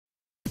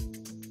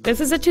This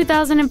is a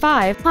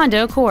 2005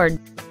 Honda Accord.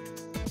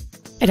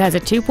 It has a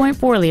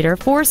 2.4-liter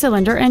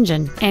four-cylinder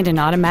engine and an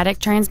automatic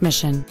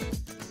transmission.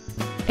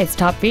 Its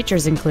top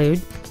features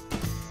include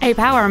a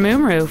power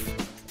moonroof,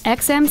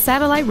 XM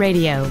satellite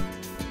radio,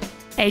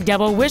 a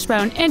double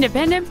wishbone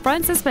independent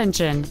front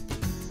suspension,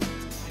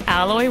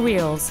 alloy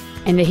wheels,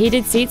 and the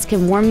heated seats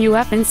can warm you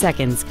up in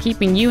seconds,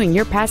 keeping you and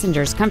your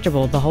passengers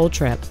comfortable the whole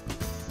trip.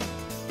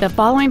 The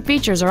following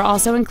features are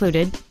also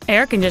included: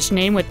 air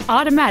conditioning with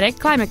automatic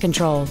climate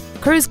control,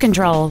 cruise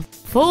control,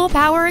 full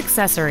power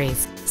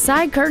accessories,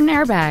 side curtain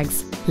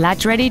airbags,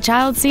 latch-ready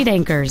child seat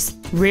anchors,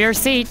 rear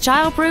seat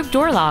child-proof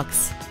door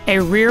locks, a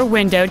rear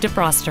window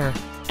defroster,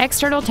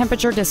 external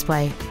temperature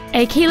display,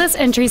 a keyless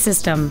entry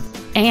system,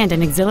 and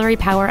an auxiliary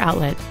power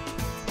outlet.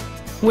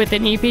 With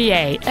an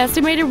EPA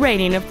estimated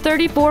rating of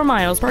 34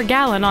 miles per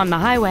gallon on the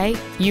highway,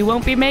 you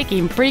won't be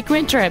making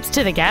frequent trips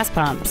to the gas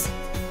pumps.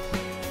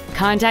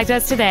 Contact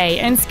us today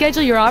and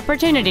schedule your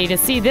opportunity to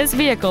see this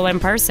vehicle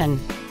in person.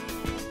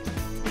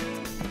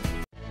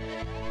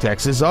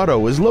 Texas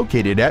Auto is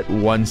located at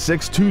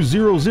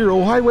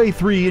 16200 Highway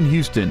 3 in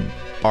Houston.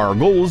 Our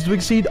goal is to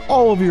exceed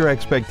all of your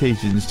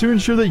expectations to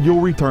ensure that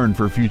you'll return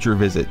for future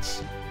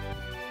visits.